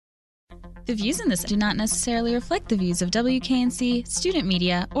The views in this do not necessarily reflect the views of WKNC, Student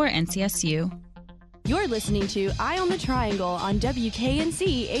Media, or NCSU. You're listening to Eye on the Triangle on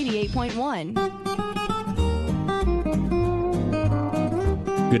WKNC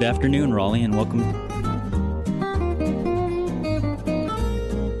 88.1. Good afternoon, Raleigh, and welcome.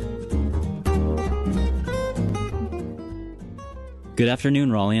 Good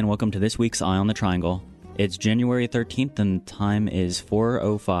afternoon, Raleigh, and welcome to this week's Eye on the Triangle. It's January 13th, and the time is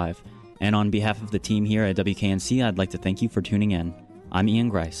 4:05. And on behalf of the team here at WKNC, I'd like to thank you for tuning in. I'm Ian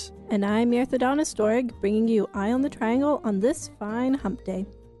Grice. And I'm Mirtha Donistorg, bringing you Eye on the Triangle on this fine hump day.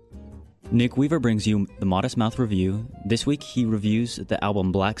 Nick Weaver brings you the Modest Mouth Review. This week, he reviews the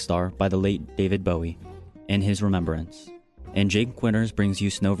album Black Star by the late David Bowie in his remembrance. And Jake Winters brings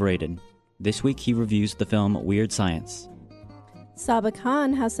you Snowverated. This week, he reviews the film Weird Science. Saba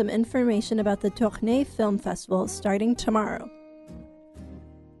Khan has some information about the Tournai Film Festival starting tomorrow.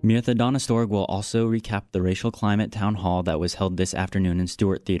 Mirtha Donistorg will also recap the Racial Climate Town Hall that was held this afternoon in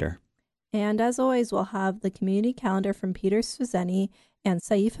Stewart Theater. And as always, we'll have the community calendar from Peter Suzeni, and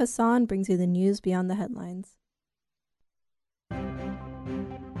Saif Hassan brings you the news beyond the headlines.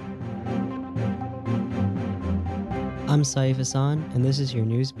 I'm Saif Hassan, and this is your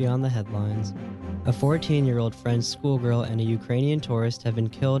news beyond the headlines. A 14-year-old French schoolgirl and a Ukrainian tourist have been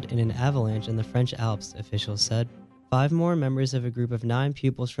killed in an avalanche in the French Alps, officials said. 5 more members of a group of 9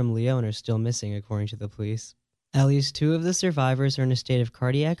 pupils from Lyon are still missing, according to the police. At least 2 of the survivors are in a state of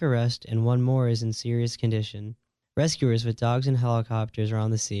cardiac arrest, and 1 more is in serious condition. Rescuers with dogs and helicopters are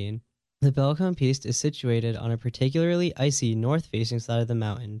on the scene. The Bellecombe Piste is situated on a particularly icy north-facing side of the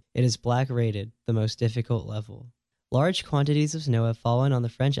mountain. It is black-rated, the most difficult level. Large quantities of snow have fallen on the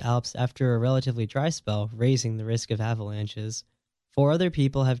French Alps after a relatively dry spell, raising the risk of avalanches. 4 other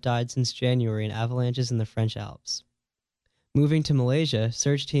people have died since January in avalanches in the French Alps. Moving to Malaysia,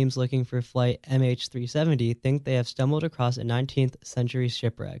 search teams looking for flight MH370 think they have stumbled across a 19th century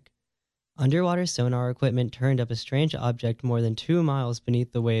shipwreck. Underwater sonar equipment turned up a strange object more than 2 miles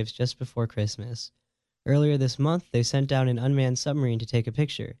beneath the waves just before Christmas. Earlier this month, they sent down an unmanned submarine to take a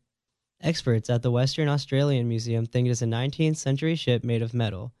picture. Experts at the Western Australian Museum think it is a 19th century ship made of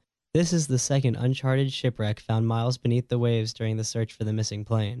metal. This is the second uncharted shipwreck found miles beneath the waves during the search for the missing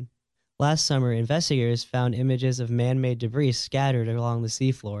plane. Last summer, investigators found images of man-made debris scattered along the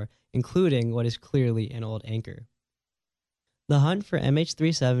seafloor, including what is clearly an old anchor. The hunt for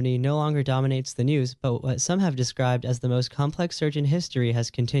MH370 no longer dominates the news, but what some have described as the most complex search in history has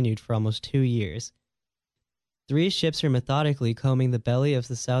continued for almost 2 years. 3 ships are methodically combing the belly of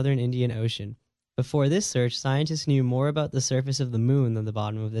the southern Indian Ocean. Before this search, scientists knew more about the surface of the moon than the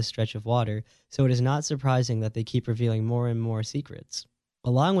bottom of this stretch of water, so it is not surprising that they keep revealing more and more secrets.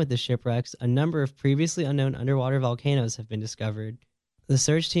 Along with the shipwrecks, a number of previously unknown underwater volcanoes have been discovered. The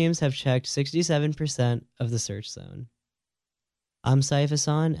search teams have checked 67% of the search zone. I'm Saif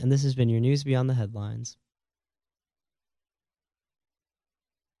Hassan, and this has been your news beyond the headlines.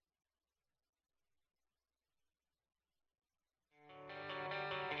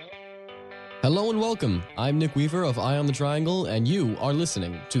 Hello and welcome. I'm Nick Weaver of Eye on the Triangle, and you are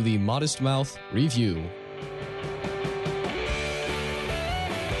listening to the Modest Mouth Review.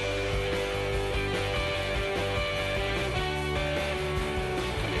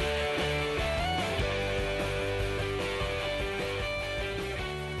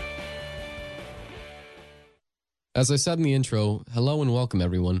 As I said in the intro, hello and welcome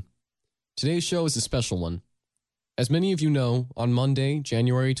everyone. Today's show is a special one. As many of you know, on Monday,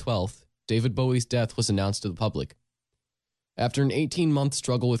 January 12th, David Bowie's death was announced to the public. After an 18-month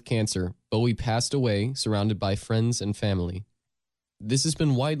struggle with cancer, Bowie passed away, surrounded by friends and family. This has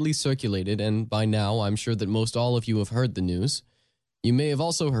been widely circulated, and by now I'm sure that most all of you have heard the news. You may have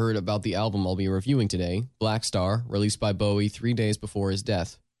also heard about the album I'll be reviewing today, Black Star, released by Bowie 3 days before his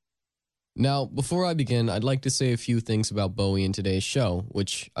death. Now, before I begin, I'd like to say a few things about Bowie in today's show,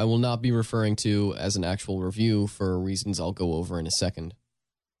 which I will not be referring to as an actual review for reasons I'll go over in a second.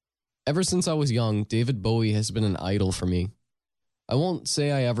 Ever since I was young, David Bowie has been an idol for me. I won't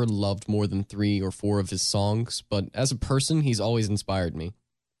say I ever loved more than 3 or 4 of his songs, but as a person, he's always inspired me.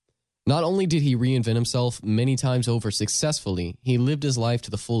 Not only did he reinvent himself many times over successfully, he lived his life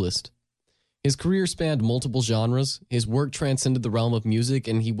to the fullest. His career spanned multiple genres, his work transcended the realm of music,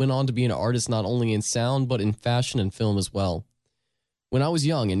 and he went on to be an artist not only in sound, but in fashion and film as well. When I was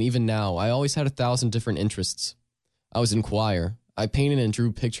young, and even now, I always had 1,000 different interests. I was in choir, I painted and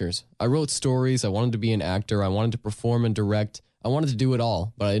drew pictures, I wrote stories, I wanted to be an actor, I wanted to perform and direct, I wanted to do it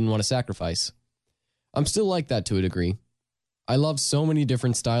all, but I didn't want to sacrifice. I'm still like that to a degree. I love so many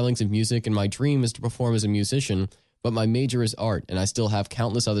different stylings of music, and my dream is to perform as a musician, but my major is art, and I still have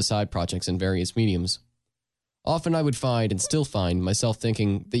countless other side projects in various mediums. Often I would find, and still find, myself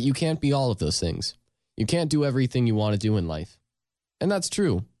thinking that you can't be all of those things. You can't do everything you want to do in life. And that's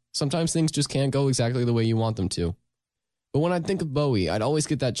true. Sometimes things just can't go exactly the way you want them to. But when I'd think of Bowie, I'd always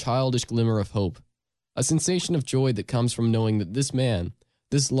get that childish glimmer of hope, a sensation of joy that comes from knowing that this man,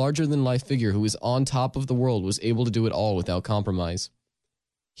 this larger-than-life figure who is on top of the world, was able to do it all without compromise.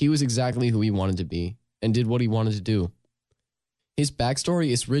 He was exactly who he wanted to be, and did what he wanted to do. His backstory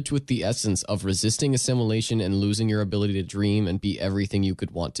is rich with the essence of resisting assimilation and losing your ability to dream and be everything you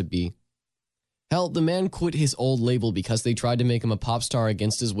could want to be. Hell, the man quit his old label because they tried to make him a pop star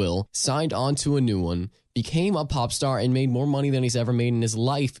against his will, signed on to a new one, became a pop star, and made more money than he's ever made in his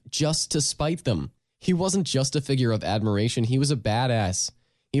life just to spite them. He wasn't just a figure of admiration, he was a badass.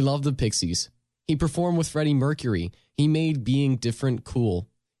 He loved the Pixies. He performed with Freddie Mercury. He made being different cool.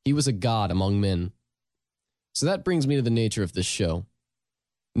 He was a god among men. So that brings me to the nature of this show.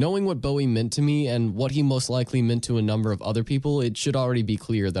 Knowing what Bowie meant to me and what he most likely meant to a number of other people, it should already be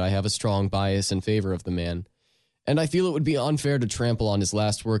clear that I have a strong bias in favor of the man. And I feel it would be unfair to trample on his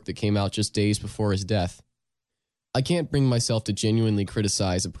last work that came out just days before his death. I can't bring myself to genuinely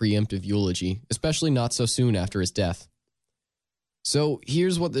criticize a preemptive eulogy, especially not so soon after his death. So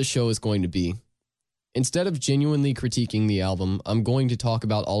here's what this show is going to be. Instead of genuinely critiquing the album, I'm going to talk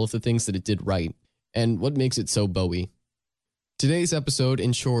about all of the things that it did right, and what makes it so Bowie. Today's episode,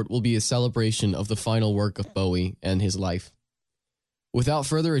 in short, will be a celebration of the final work of Bowie and his life. Without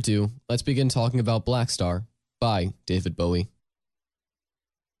further ado, let's begin talking about Black Star by David Bowie.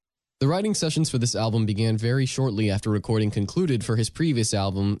 The writing sessions for this album began very shortly after recording concluded for his previous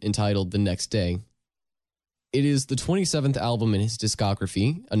album entitled The Next Day. It is the 27th album in his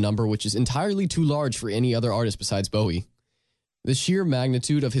discography, a number which is entirely too large for any other artist besides Bowie. The sheer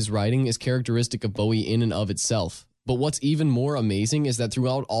magnitude of his writing is characteristic of Bowie in and of itself, but what's even more amazing is that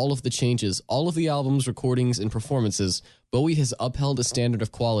throughout all of the changes, all of the album's recordings and performances, Bowie has upheld a standard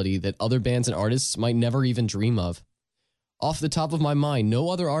of quality that other bands and artists might never even dream of. Off the top of my mind, no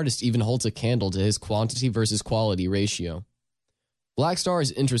other artist even holds a candle to his quantity versus quality ratio. Black Star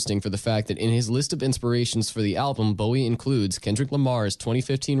is interesting for the fact that in his list of inspirations for the album, Bowie includes Kendrick Lamar's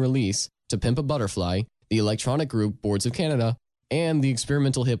 2015 release, To Pimp a Butterfly, the electronic group Boards of Canada, and the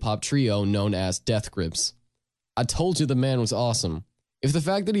experimental hip-hop trio known as Death Grips. I told you the man was awesome. If the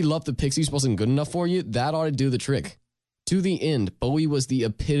fact that he loved the Pixies wasn't good enough for you, that ought to do the trick. To the end, Bowie was the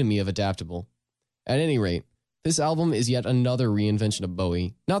epitome of adaptable. At any rate, this album is yet another reinvention of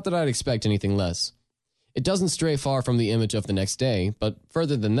Bowie, not that I'd expect anything less. It doesn't stray far from the image of The Next Day, but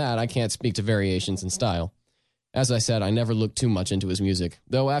further than that, I can't speak to variations in style. As I said, I never looked too much into his music,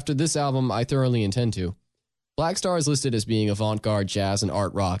 though after this album, I thoroughly intend to. Black Star is listed as being avant-garde jazz and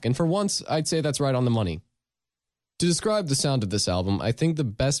art rock, and for once, I'd say that's right on the money. To describe the sound of this album, I think the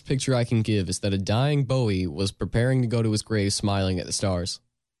best picture I can give is that a dying Bowie was preparing to go to his grave smiling at the stars.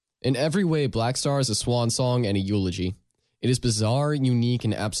 In every way, Black Star is a swan song and a eulogy. It is bizarre, unique,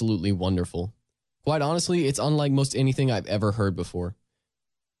 and absolutely wonderful. Quite honestly, it's unlike most anything I've ever heard before.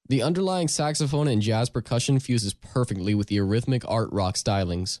 The underlying saxophone and jazz percussion fuses perfectly with the rhythmic art rock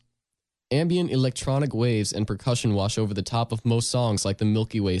stylings. Ambient electronic waves and percussion wash over the top of most songs like the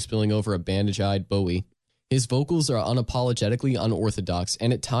Milky Way spilling over a bandage-eyed Bowie. His vocals are unapologetically unorthodox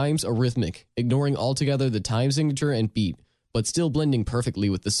and at times arrhythmic, ignoring altogether the time signature and beat, but still blending perfectly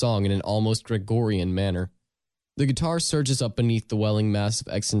with the song in an almost Gregorian manner. The guitar surges up beneath the welling mass of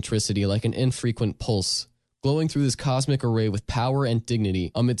eccentricity like an infrequent pulse, glowing through this cosmic array with power and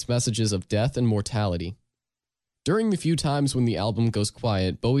dignity amidst messages of death and mortality. During the few times when the album goes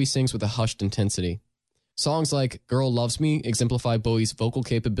quiet, Bowie sings with a hushed intensity. Songs like Girl Loves Me exemplify Bowie's vocal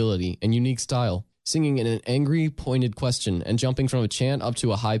capability and unique style, singing in an angry, pointed question and jumping from a chant up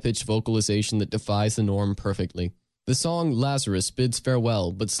to a high-pitched vocalization that defies the norm perfectly. The song Lazarus bids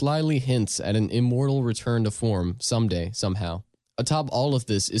farewell, but slyly hints at an immortal return to form someday, somehow. Atop all of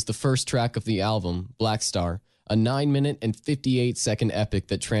this is the first track of the album, Black Star, a 9-minute and 58-second epic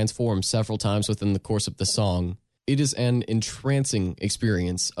that transforms several times within the course of the song. It is an entrancing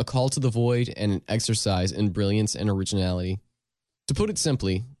experience, a call to the void, and an exercise in brilliance and originality. To put it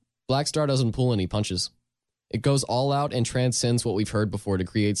simply, Black Star doesn't pull any punches. It goes all out and transcends what we've heard before to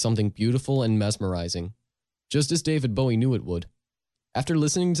create something beautiful and mesmerizing, just as David Bowie knew it would. After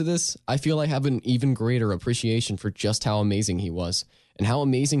listening to this, I feel I have an even greater appreciation for just how amazing he was, and how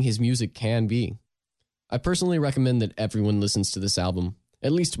amazing his music can be. I personally recommend that everyone listens to this album,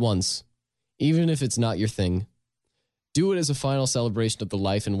 at least once, even if it's not your thing. Do it as a final celebration of the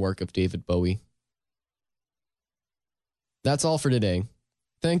life and work of David Bowie. That's all for today.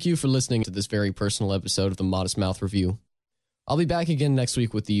 Thank you for listening to this very personal episode of the Modest Mouth Review. I'll be back again next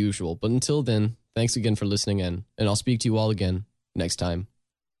week with the usual, but until then, thanks again for listening in, and I'll speak to you all again next time.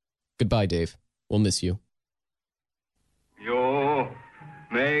 Goodbye, Dave. We'll miss you. You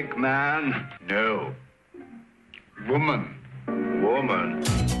make man? No. Woman. Woman.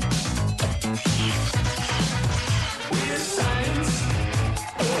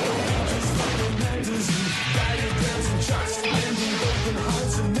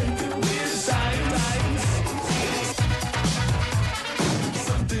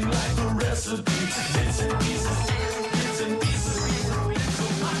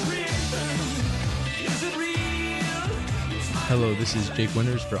 Hello, this is Jake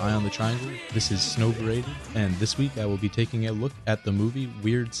Winters for Eye on the Triangle. This is Snow Berated, and this week I will be taking a look at the movie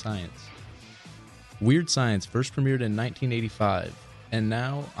Weird Science. Weird Science first premiered in 1985, and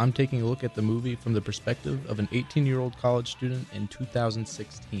now I'm taking a look at the movie from the perspective of an 18-year-old college student in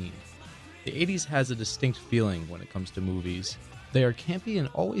 2016. The 80s has a distinct feeling when it comes to movies. They are campy and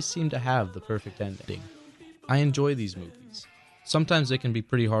always seem to have the perfect ending. I enjoy these movies. Sometimes they can be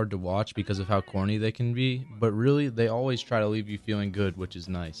pretty hard to watch because of how corny they can be, but really, they always try to leave you feeling good, which is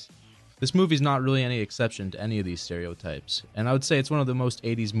nice. This movie's not really any exception to any of these stereotypes, and I would say it's one of the most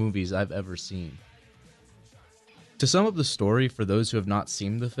 80s movies I've ever seen. To sum up the story for those who have not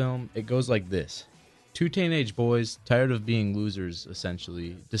seen the film, it goes like this. Two teenage boys, tired of being losers,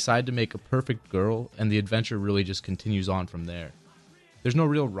 essentially, decide to make a perfect girl, and the adventure really just continues on from there. There's no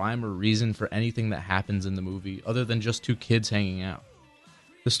real rhyme or reason for anything that happens in the movie other than just two kids hanging out.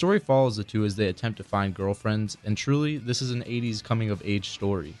 The story follows the two as they attempt to find girlfriends, and truly, this is an 80s coming-of-age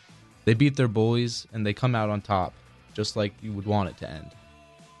story. They beat their bullies, and they come out on top, just like you would want it to end.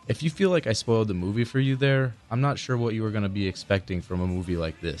 If you feel like I spoiled the movie for you there, I'm not sure what you were going to be expecting from a movie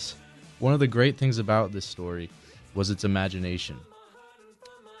like this. One of the great things about this story was its imagination.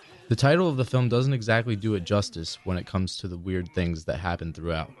 The title of the film doesn't exactly do it justice when it comes to the weird things that happen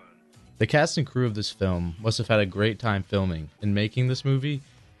throughout. The cast and crew of this film must have had a great time filming and making this movie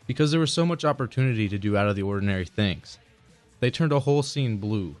because there was so much opportunity to do out of the ordinary things. They turned a whole scene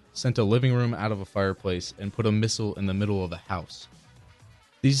blue, sent a living room out of a fireplace, and put a missile in the middle of a house.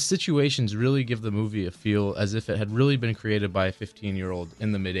 These situations really give the movie a feel as if it had really been created by a 15-year-old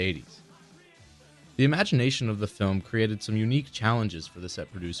in the mid-80s. The imagination of the film created some unique challenges for the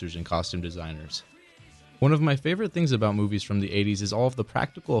set producers and costume designers. One of my favorite things about movies from the 80s is all of the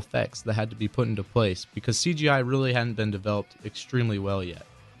practical effects that had to be put into place because CGI really hadn't been developed extremely well yet.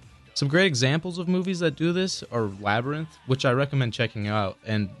 Some great examples of movies that do this are Labyrinth, which I recommend checking out,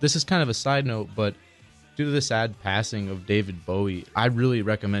 and this is kind of a side note, but due to the sad passing of David Bowie, I really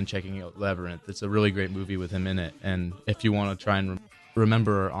recommend checking out Labyrinth. It's a really great movie with him in it, and if you want to try and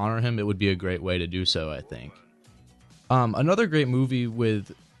remember or honor him, it would be a great way to do so, I think. Another great movie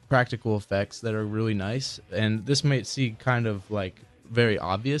with practical effects that are really nice, and this might seem kind of like very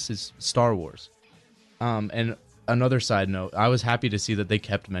obvious, is Star Wars. And another side note, I was happy to see that they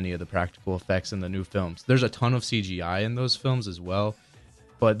kept many of the practical effects in the new films. There's a ton of CGI in those films as well,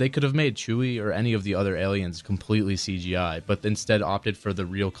 but they could have made Chewie or any of the other aliens completely CGI, but instead opted for the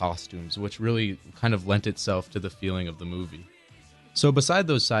real costumes, which really kind of lent itself to the feeling of the movie. So beside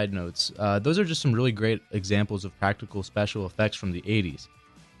those side notes, those are just some really great examples of practical special effects from the 80s.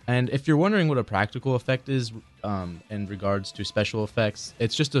 And if you're wondering what a practical effect is in regards to special effects,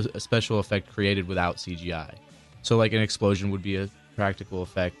 it's just a special effect created without CGI. So like an explosion would be a practical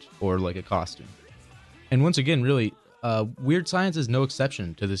effect, or like a costume. And once again, really, Weird Science is no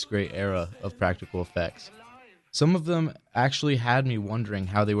exception to this great era of practical effects. Some of them actually had me wondering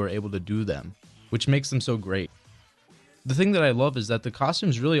how they were able to do them, which makes them so great. The thing that I love is that the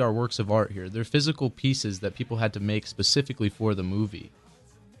costumes really are works of art here. They're physical pieces that people had to make specifically for the movie.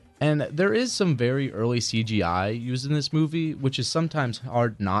 And there is some very early CGI used in this movie, which is sometimes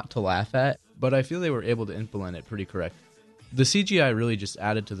hard not to laugh at, but I feel they were able to implement it pretty correct. The CGI really just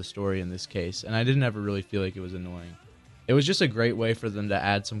added to the story in this case, and I didn't ever really feel like it was annoying. It was just a great way for them to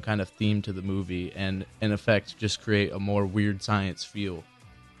add some kind of theme to the movie and, in effect, just create a more Weird Science feel.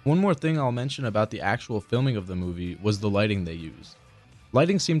 One more thing I'll mention about the actual filming of the movie was the lighting they used.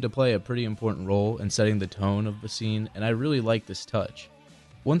 Lighting seemed to play a pretty important role in setting the tone of the scene, and I really liked this touch.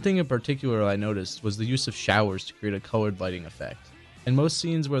 One thing in particular I noticed was the use of showers to create a colored lighting effect. In most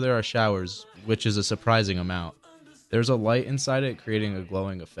scenes where there are showers, which is a surprising amount, there's a light inside it creating a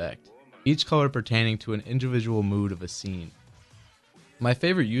glowing effect, each color pertaining to an individual mood of a scene. My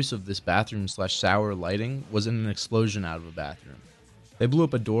favorite use of this bathroom/shower lighting was in an explosion out of a bathroom. They blew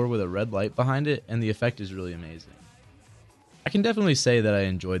up a door with a red light behind it, and the effect is really amazing. I can definitely say that I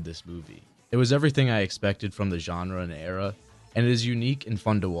enjoyed this movie. It was everything I expected from the genre and era. and it is unique and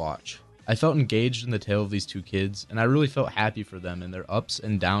fun to watch. I felt engaged in the tale of these two kids, and I really felt happy for them and their ups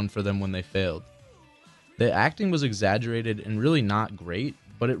and down for them when they failed. The acting was exaggerated and really not great,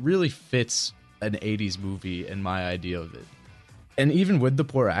 but it really fits an 80s movie and my idea of it. And even with the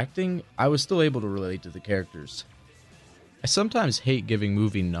poor acting, I was still able to relate to the characters. I sometimes hate giving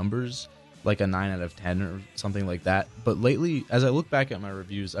movie numbers, like a 9 out of 10 or something like that, but lately, as I look back at my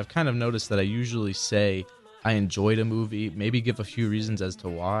reviews, I've kind of noticed that I usually say I enjoyed a movie, maybe give a few reasons as to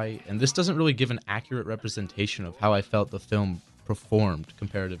why, and this doesn't really give an accurate representation of how I felt the film performed,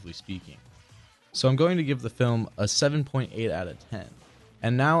 comparatively speaking. So I'm going to give the film a 7.8 out of 10.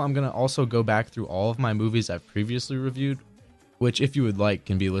 And now I'm going to also go back through all of my movies I've previously reviewed, which if you would like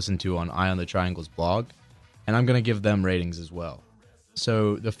can be listened to on Eye on the Triangle's blog, and I'm going to give them ratings as well.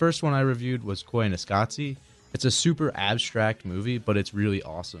 So the first one I reviewed was Koyaanisqatsi. It's a super abstract movie, but it's really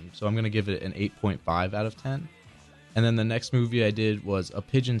awesome, so I'm going to give it an 8.5 out of 10. And then the next movie I did was A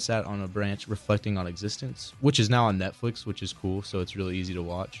Pigeon Sat on a Branch Reflecting on Existence, which is now on Netflix, which is cool, so it's really easy to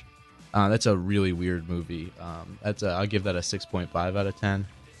watch. That's a really weird movie. I'll give that a 6.5 out of 10.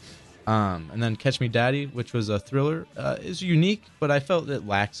 And then Catch Me Daddy, which was a thriller, is unique, but I felt it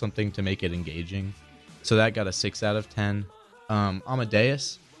lacked something to make it engaging. So that got a 6 out of 10.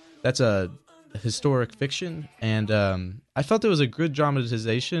 Amadeus, that's a historic fiction, and I felt it was a good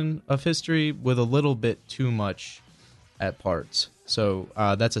dramatization of history with a little bit too much at parts. So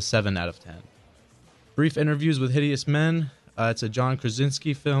that's a 7 out of 10. Brief Interviews with Hideous Men. It's a John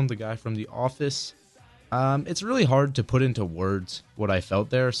Krasinski film, the guy from The Office. It's really hard to put into words what I felt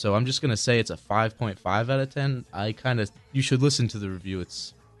there, so I'm just going to say it's a 5.5 out of 10. You should listen to the review.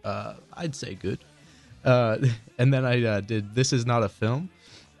 It's, I'd say good. And then I did This Is Not a Film,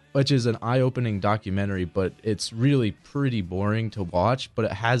 which is an eye-opening documentary, but it's really pretty boring to watch, but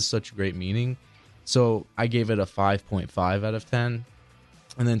it has such great meaning. So I gave it a 5.5 out of 10.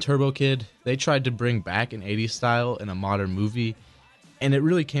 And then Turbo Kid, they tried to bring back an 80s style in a modern movie, and it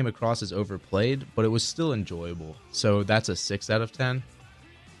really came across as overplayed, but it was still enjoyable. So that's a 6 out of 10.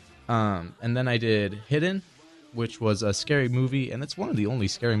 And then I did Hidden, which was a scary movie, and it's one of the only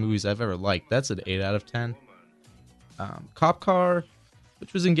scary movies I've ever liked. That's an 8 out of 10. Cop Car,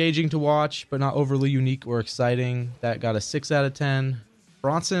 which was engaging to watch, but not overly unique or exciting. That got a 6 out of 10.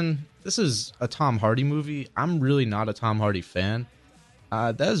 Bronson, this is a Tom Hardy movie. I'm really not a Tom Hardy fan.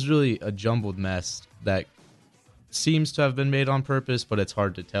 That is really a jumbled mess that seems to have been made on purpose, but it's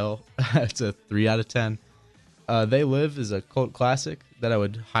hard to tell. It's a 3 out of 10. They Live is a cult classic that I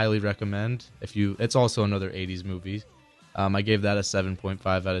would highly recommend. It's also another 80s movie. I gave that a 7.5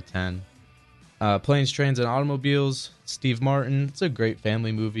 out of 10. Planes, Trains, and Automobiles, Steve Martin. It's a great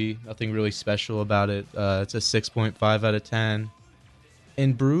family movie. Nothing really special about it. It's a 6.5 out of 10.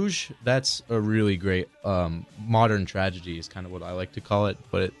 In Bruges, that's a really great modern tragedy is kind of what I like to call it,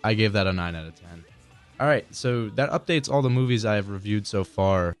 but I gave that a 9 out of 10. All right, so that updates all the movies I have reviewed so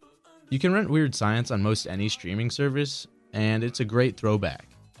far. You can rent Weird Science on most any streaming service, and it's a great throwback.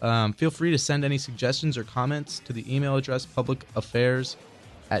 Feel free to send any suggestions or comments to the email address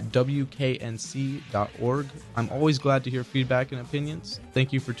publicaffairs@wknc.org. I'm always glad to hear feedback and opinions.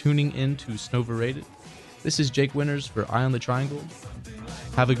 Thank you for tuning in to Snowverated. This is Jake Winters for Eye on the Triangle.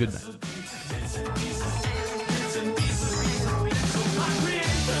 Have a good night.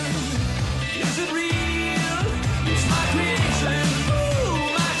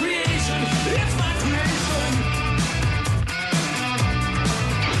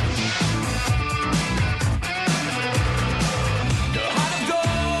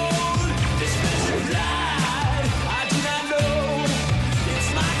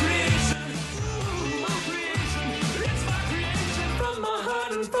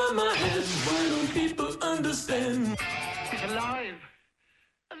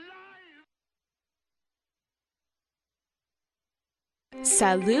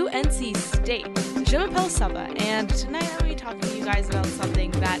 Salut NC State, je m'appelle Saba, and tonight I'm going to be talking to you guys about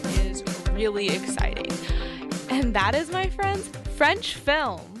something that is really exciting. And that is, my friends, French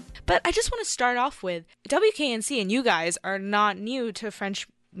film. But I just want to start off with, WKNC and you guys are not new to French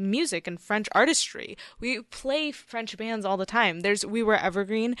music and French artistry. We play French bands all the time. There's We Were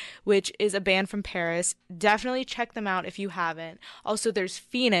Evergreen, which is a band from Paris. Definitely check them out if you haven't. Also, there's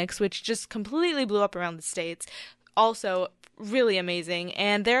Phoenix, which just completely blew up around the States. Also, really amazing,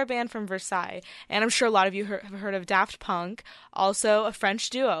 and they're a band from Versailles, and I'm sure a lot of you have heard of Daft Punk, also a French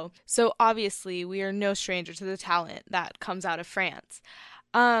duo. So obviously we are no stranger to the talent that comes out of France.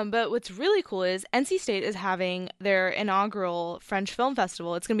 But what's really cool is NC State is having their inaugural French film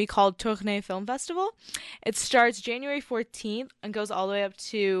festival. It's going to be called Tournai Film Festival. It starts January 14th and goes all the way up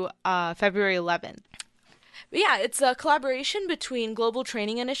to February 11th. But yeah, it's a collaboration between Global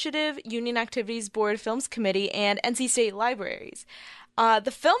Training Initiative, Union Activities Board Films Committee, and NC State Libraries.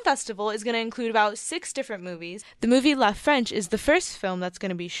 The film festival is going to include about 6 different movies. The movie La French is the first film that's going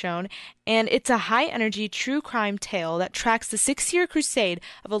to be shown, and it's a high-energy true crime tale that tracks the 6-year crusade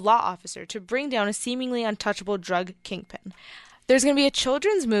of a law officer to bring down a seemingly untouchable drug kingpin. There's going to be a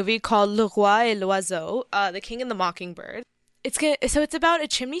children's movie called Le Roi et l'Oiseau, The King and the Mockingbird. It's about a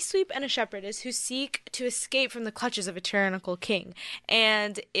chimney sweep and a shepherdess who seek to escape from the clutches of a tyrannical king.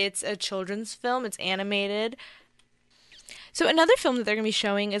 And it's a children's film. It's animated. So another film that they're going to be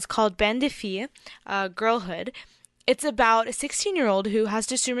showing is called Bain de Filles, Girlhood. It's about a 16-year-old who has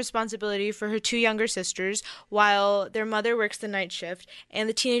to assume responsibility for her 2 younger sisters while their mother works the night shift, and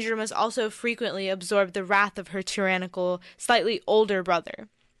the teenager must also frequently absorb the wrath of her tyrannical, slightly older brother.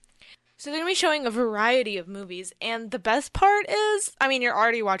 So they're going to be showing a variety of movies, and the best part is, you're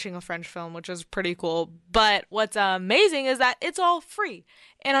already watching a French film, which is pretty cool, but what's amazing is that it's all free.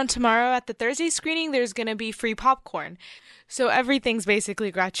 And on tomorrow at the Thursday screening, there's going to be free popcorn. So everything's basically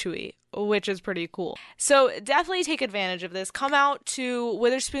gratuit, which is pretty cool. So definitely take advantage of this. Come out to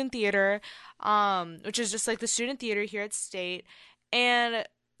Witherspoon Theater, which is just like the student theater here at State, and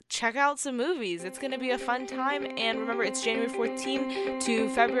check out some movies. It's going to be a fun time. And remember, it's January 14th to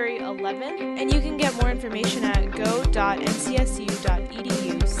February 11th. And you can get more information at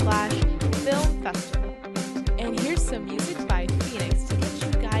go.ncsu.edu/film festival. And here's some music by Phoenix to get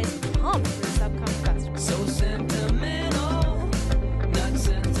you guys pumped for this upcoming festival. So sentimental, not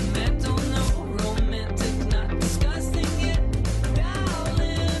sentimental, no romantic, not disgusting yet.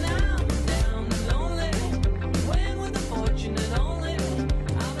 Darling, I'm down and lonely. When with the fortunate only,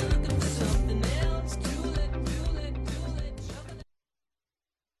 I'm looking for something else. Too late.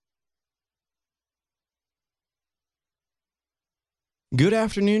 Good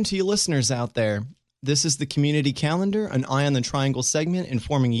afternoon to you listeners out there. This is the Community Calendar, an Eye on the Triangle segment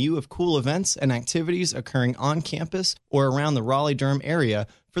informing you of cool events and activities occurring on campus or around the Raleigh-Durham area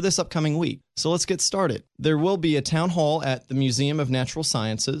for this upcoming week. So let's get started. There will be a town hall at the Museum of Natural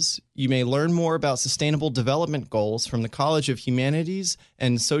Sciences. You may learn more about sustainable development goals from the College of Humanities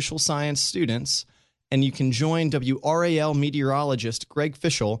and Social Science students, and you can join WRAL meteorologist Greg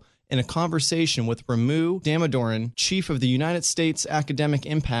Fischel in a conversation with Ramu Damodaran, Chief of the United States Academic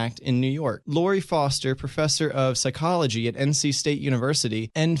Impact in New York, Lori Foster, Professor of Psychology at NC State University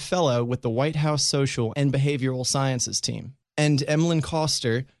and Fellow with the White House Social and Behavioral Sciences team, and Emlyn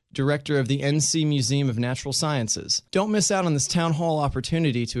Coster, Director of the NC Museum of Natural Sciences. Don't miss out on this town hall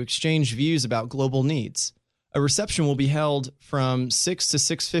opportunity to exchange views about global needs. A reception will be held from 6 to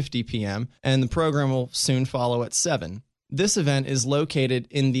 6:50 p.m., and the program will soon follow at 7. This event is located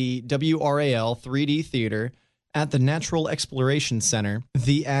in the WRAL 3D Theater at the Natural Exploration Center.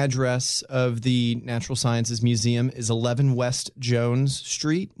 The address of the Natural Sciences Museum is 11 West Jones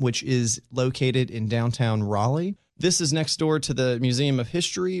Street, which is located in downtown Raleigh. This is next door to the Museum of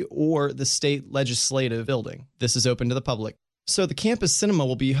History or the State Legislative Building. This is open to the public. So the campus cinema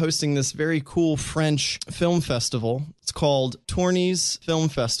will be hosting this very cool French film festival. It's called Tourneys Film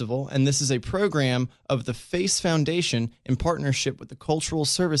Festival, and this is a program of the FACE Foundation in partnership with the Cultural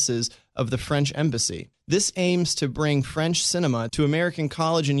Services of the French Embassy. This aims to bring French cinema to American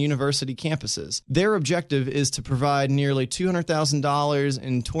college and university campuses. Their objective is to provide nearly $200,000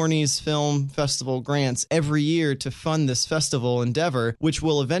 in Tourneys Film Festival grants every year to fund this festival endeavor, which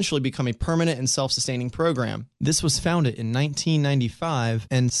will eventually become a permanent and self-sustaining program. This was founded in 1995,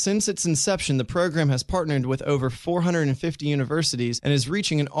 and since its inception, the program has partnered with over 450 universities and is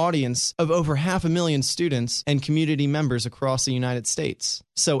reaching an audience of over 500,000 students and community members across the United States.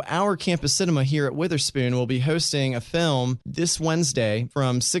 So our campus cinema here at Witherspoon will be hosting a film this Wednesday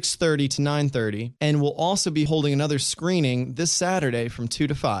from 6:30 to 9:30, and we'll also be holding another screening this Saturday from 2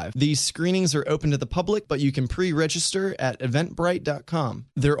 to 5. These screenings are open to the public, but you can pre-register at eventbrite.com.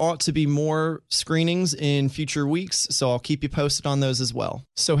 There ought to be more screenings in future weeks, so I'll keep you posted on those as well.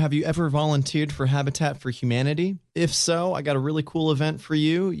 So have you ever volunteered for Habitat for Humanity? If so, I got a really cool event for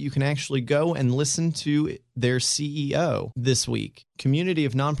you. You can actually go and listen to their CEO this week. Community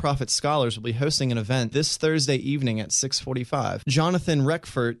of Nonprofit Scholars will be hosting an event this Thursday evening at 6:45. Jonathan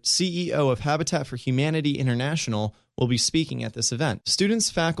Reckford, CEO of Habitat for Humanity International, will be speaking at this event. Students,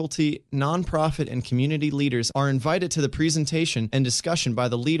 faculty, nonprofit, and community leaders are invited to the presentation and discussion by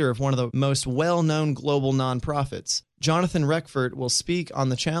the leader of one of the most well-known global nonprofits. Jonathan Reckford will speak on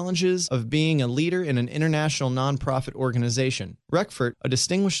the challenges of being a leader in an international nonprofit organization. Reckford, a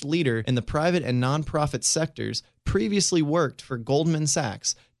distinguished leader in the private and nonprofit sectors, previously worked for Goldman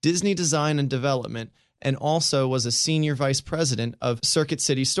Sachs, Disney Design and Development, and also was a senior vice president of Circuit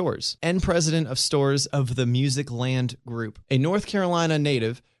City Stores and president of stores of the Music Land Group. A North Carolina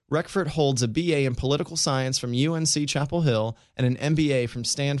native, Reckford holds a BA in political science from UNC Chapel Hill and an MBA from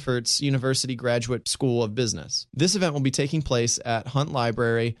Stanford's University Graduate School of Business. This event will be taking place at Hunt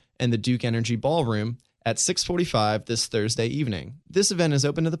Library and the Duke Energy Ballroom at 6:45 this Thursday evening. This event is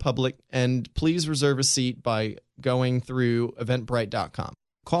open to the public, and please reserve a seat by going through eventbrite.com.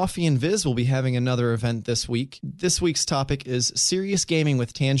 Coffee and Viz will be having another event this week. This week's topic is Serious Gaming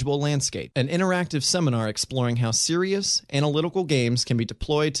with Tangible Landscape, an interactive seminar exploring how serious, analytical games can be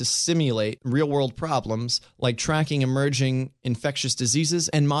deployed to simulate real-world problems like tracking emerging infectious diseases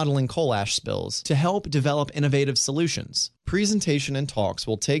and modeling coal ash spills to help develop innovative solutions. Presentation and talks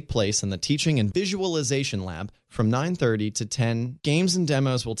will take place in the Teaching and Visualization Lab from 9:30 to 10. Games and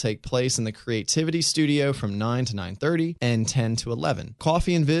demos will take place in the Creativity Studio from 9 to 9:30 and 10 to 11.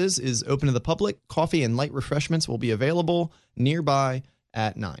 Coffee and Viz is open to the public. Coffee and light refreshments will be available nearby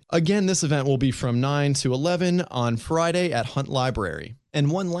at 9. Again, this event will be from 9 to 11 on Friday at Hunt Library.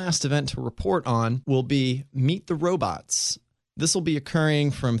 And one last event to report on will be Meet the Robots. This will be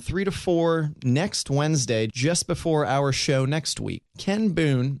occurring from 3 to 4 next Wednesday, just before our show next week. Ken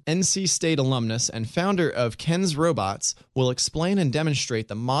Boone, NC State alumnus and founder of Ken's Robots, will explain and demonstrate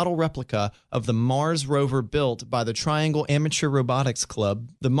the model replica of the Mars rover built by the Triangle Amateur Robotics Club.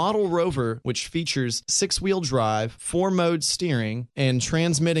 The model rover, which features 6-wheel drive, 4-mode steering, and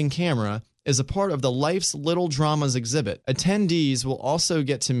transmitting camera, is a part of the Life's Little Dramas exhibit. Attendees will also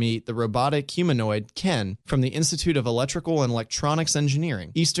get to meet the robotic humanoid Ken from the Institute of Electrical and Electronics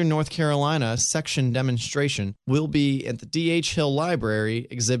Engineering. Eastern North Carolina section demonstration will be at the D.H. Hill Library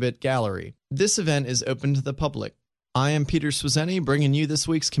Exhibit Gallery. This event is open to the public. I am Peter Swazeni, bringing you this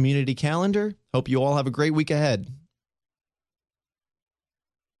week's community calendar. Hope you all have a great week ahead.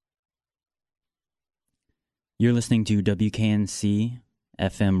 You're listening to WKNC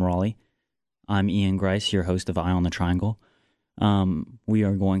FM Raleigh. I'm Ian Grice, your host of Eye on the Triangle. We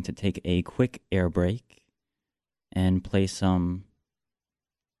are going to take a quick air break and play some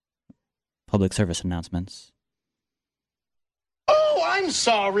public service announcements. Oh, I'm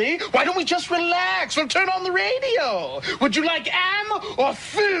sorry. Why don't we just relax? We'll turn on the radio. Would you like am or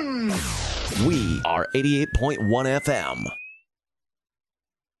film? We are 88.1 FM.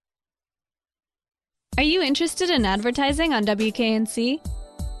 Are you interested in advertising on WKNC?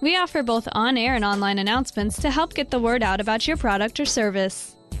 We offer both on-air and online announcements to help get the word out about your product or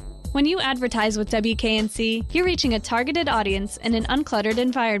service. When you advertise with WKNC, you're reaching a targeted audience in an uncluttered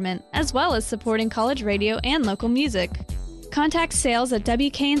environment, as well as supporting college radio and local music. Contact sales at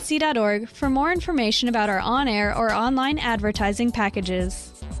WKNC.org for more information about our on-air or online advertising packages.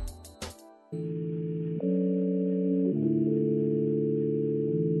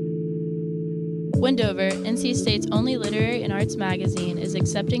 Wendover, NC State's only literary and arts magazine, is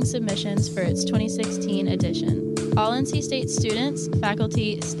accepting submissions for its 2016 edition. All NC State students,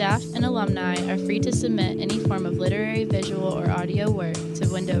 faculty, staff, and alumni are free to submit any form of literary, visual, or audio work to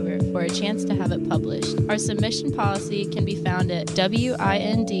Wendover for a chance to have it published. Our submission policy can be found at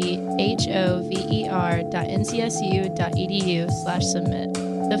windhover.ncsu.edu/submit.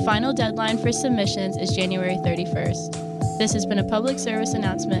 The final deadline for submissions is January 31st. This has been a public service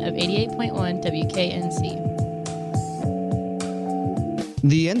announcement of 88.1 WKNC.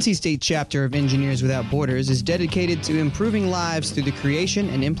 The NC State chapter of Engineers Without Borders is dedicated to improving lives through the creation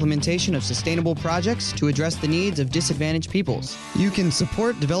and implementation of sustainable projects to address the needs of disadvantaged peoples. You can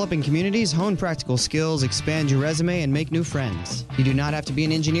support developing communities, hone practical skills, expand your resume, and make new friends. You do not have to be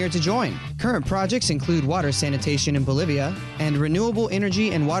an engineer to join. Current projects include water sanitation in Bolivia and renewable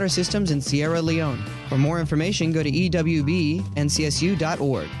energy and water systems in Sierra Leone. For more information, go to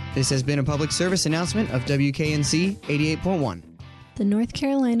ewbncsu.org. This has been a public service announcement of WKNC 88.1. The North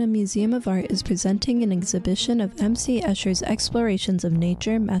Carolina Museum of Art is presenting an exhibition of M.C. Escher's explorations of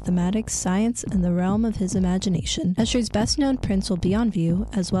nature, mathematics, science, and the realm of his imagination. Escher's best-known prints will be on view,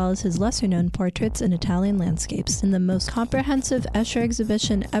 as well as his lesser-known portraits and Italian landscapes, in the most comprehensive Escher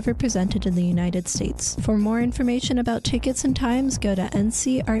exhibition ever presented in the United States. For more information about tickets and times, go to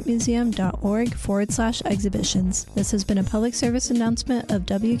ncartmuseum.org/exhibitions. This has been a public service announcement of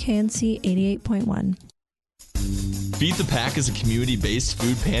WKNC 88.1. Feed the Pack is a community-based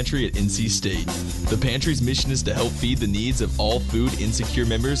food pantry at NC State. The pantry's mission is to help feed the needs of all food-insecure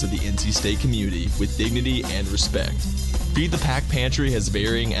members of the NC State community with dignity and respect. Feed the Pack Pantry has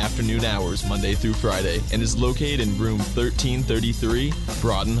varying afternoon hours Monday through Friday and is located in room 1333,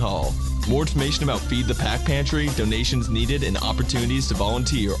 Broughton Hall. More information about Feed the Pack Pantry, donations needed, and opportunities to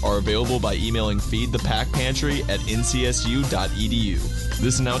volunteer are available by emailing feedthepackpantry@ncsu.edu.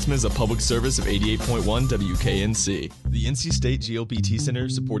 This announcement is a public service of 88.1 WKNC. The NC State GLBT Center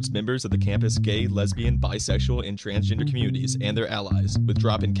supports members of the campus gay, lesbian, bisexual, and transgender communities and their allies with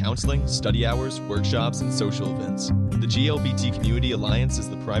drop-in counseling, study hours, workshops, and social events. The GLBT Community Alliance is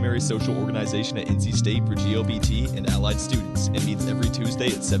the primary social organization at NC State for GLBT and allied students and meets every Tuesday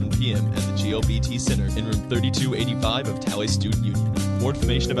at 7 p.m. at the GLBT Center in room 3285 of Tally Student Union. More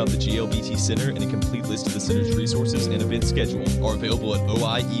information about the GLBT Center and a complete list of the center's resources and event schedule are available at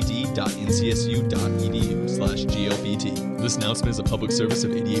oied.ncsu.edu/GLBT. This announcement is a public service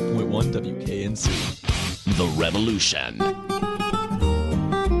of 88.1 WKNC. The Revolution.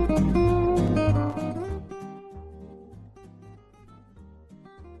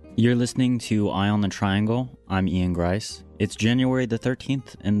 You're listening to Eye on the Triangle. I'm Ian Grice. It's January the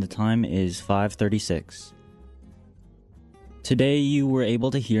 13th, and the time is 5:36. Today, you were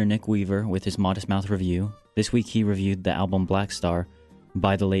able to hear Nick Weaver with his Modest Mouth review. This week, he reviewed the album Black Star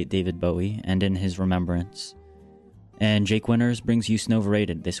by the late David Bowie, and in his remembrance. And Jake Winters brings you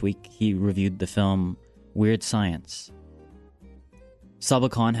Snowverated. This week, he reviewed the film Weird Science. Saba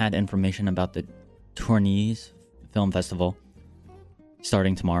Khan had information about the Tournees Film Festival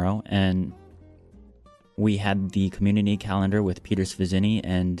starting tomorrow, and we had the community calendar with Peter Svizzini,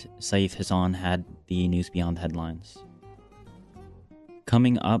 and Saif Hassan had the News Beyond headlines.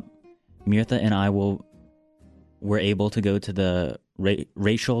 Coming up, Mirtha and I were able to go to the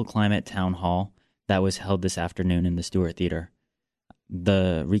Racial Climate Town Hall that was held this afternoon in the Stewart Theater.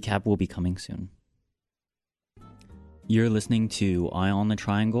 The recap will be coming soon. You're listening to Eye on the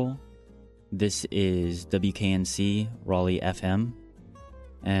Triangle. This is WKNC Raleigh FM,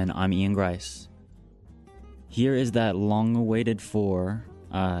 and I'm Ian Grice. Here is that long-awaited for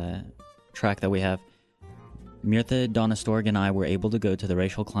track that we have. Mirtha Donastorg and I were able to go to the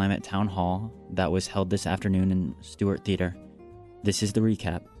Racial Climate Town Hall that was held this afternoon in Stewart Theater. This is the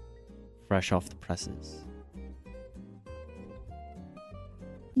recap, fresh off the presses.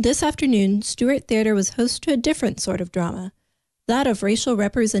 This afternoon, Stewart Theater was host to a different sort of drama, that of racial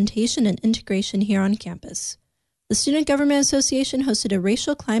representation and integration here on campus. The Student Government Association hosted a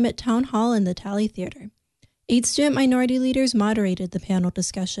Racial Climate Town Hall in the Tally Theater. 8 student minority leaders moderated the panel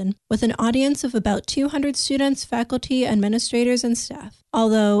discussion, with an audience of about 200 students, faculty, administrators, and staff.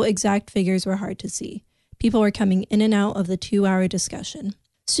 Although exact figures were hard to see, people were coming in and out of the 2-hour discussion.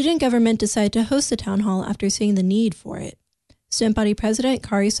 Student government decided to host the town hall after seeing the need for it. Student Body President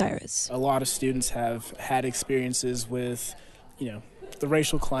Kari Cyrus. A lot of students have had experiences with, the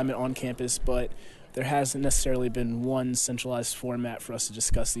racial climate on campus, but there hasn't necessarily been one centralized format for us to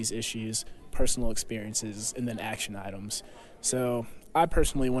discuss these issues, personal experiences, and then action items. So I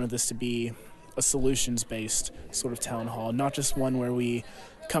personally wanted this to be a solutions-based sort of town hall, not just one where we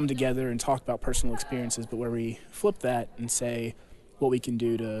come together and talk about personal experiences, but where we flip that and say what we can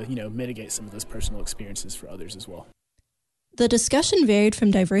do to, mitigate some of those personal experiences for others as well. The discussion varied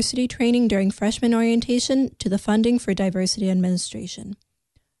from diversity training during freshman orientation to the funding for diversity administration.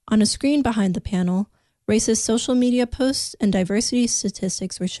 On a screen behind the panel, racist social media posts and diversity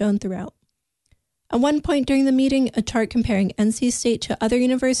statistics were shown throughout. At one point during the meeting, a chart comparing NC State to other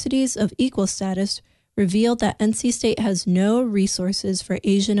universities of equal status revealed that NC State has no resources for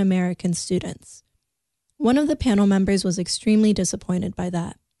Asian American students. One of the panel members was extremely disappointed by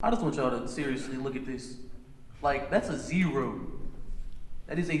that. I just want y'all to seriously look at this. That's a 0.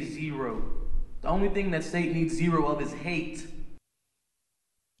 That is a 0. The only thing that State needs 0 of is hate.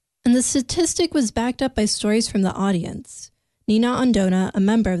 And the statistic was backed up by stories from the audience. Nina Ondona, a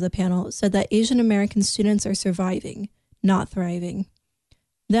member of the panel, said that Asian American students are surviving, not thriving.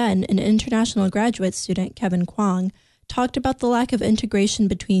 Then, an international graduate student, Kevin Kwong, talked about the lack of integration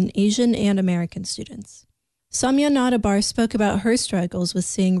between Asian and American students. Samya Nadabar spoke about her struggles with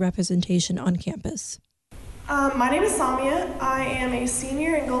seeing representation on campus. My name is Samya. I am a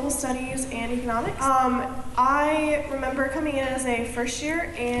senior in Global Studies and Economics. I remember coming in as a first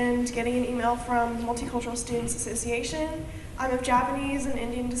year and getting an email from the Multicultural Students Association. I'm of Japanese and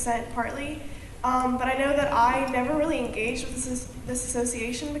Indian descent partly, but I know that I never really engaged with this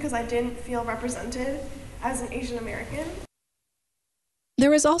association because I didn't feel represented as an Asian American.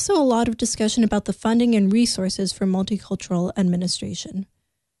 There was also a lot of discussion about the funding and resources for multicultural administration.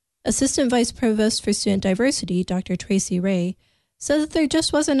 Assistant Vice Provost for Student Diversity, Dr. Tracy Ray, said that there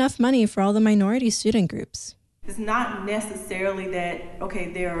just wasn't enough money for all the minority student groups. It's not necessarily that,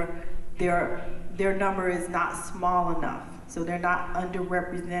 okay, their number is not small enough, so they're not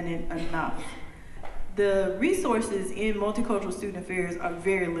underrepresented enough. The resources in multicultural student affairs are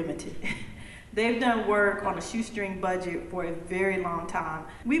very limited. They've done work on a shoestring budget for a very long time.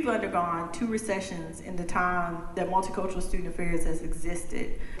 We've undergone 2 recessions in the time that Multicultural Student Affairs has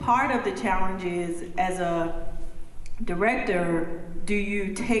existed. Part of the challenge is, as a director, do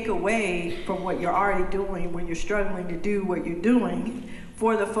you take away from what you're already doing when you're struggling to do what you're doing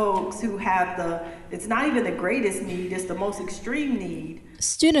for the folks who have it's not even the greatest need, it's the most extreme need.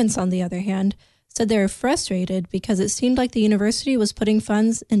 Students, on the other hand, said they were frustrated because it seemed like the university was putting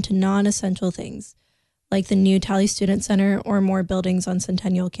funds into non-essential things, like the new Talley Student Center or more buildings on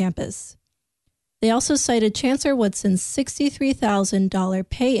Centennial campus. They also cited Chancellor Woodson's $63,000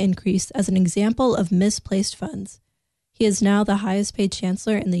 pay increase as an example of misplaced funds. He is now the highest paid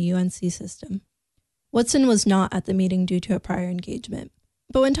chancellor in the UNC system. Woodson was not at the meeting due to a prior engagement.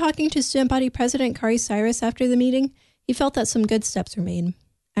 But when talking to Student Body President Kari Cyrus after the meeting, he felt that some good steps were made.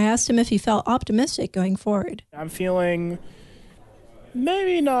 I asked him if he felt optimistic going forward. I'm feeling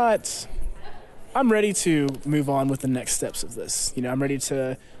maybe not. I'm ready to move on with the next steps of this. I'm ready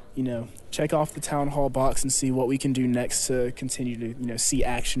to, check off the town hall box and see what we can do next to continue to, see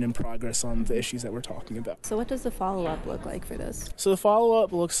action and progress on the issues that we're talking about. So what does the follow-up look like for this? So the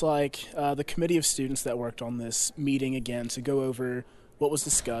follow-up looks like the committee of students that worked on this meeting again to go over what was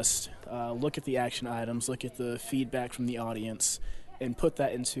discussed, look at the action items, look at the feedback from the audience, and put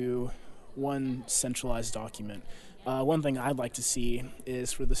that into one centralized document. One thing I'd like to see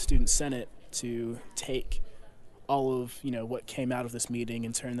is for the Student Senate to take all of what came out of this meeting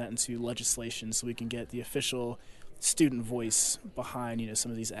and turn that into legislation so we can get the official student voice behind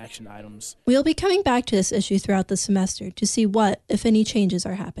some of these action items. We'll be coming back to this issue throughout the semester to see what, if any, changes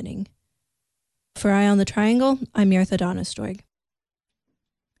are happening. For Eye on the Triangle, I'm Mirtha Donistorg.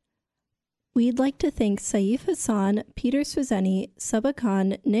 We'd like to thank Saif Hassan, Peter Swazeni, Subha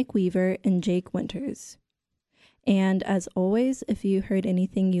Khan, Nick Weaver, and Jake Winters. And as always, if you heard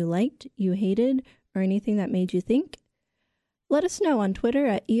anything you liked, you hated, or anything that made you think, let us know on Twitter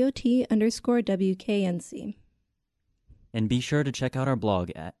at EOT_WKNC. And be sure to check out our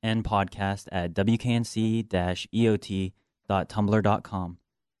blog and podcast at WKNC-EOT.tumblr.com.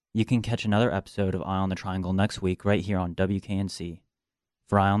 You can catch another episode of Eye on the Triangle next week right here on WKNC.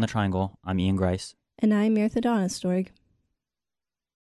 For Eye on the Triangle, I'm Ian Grice. And I'm Mirtha Donistorg.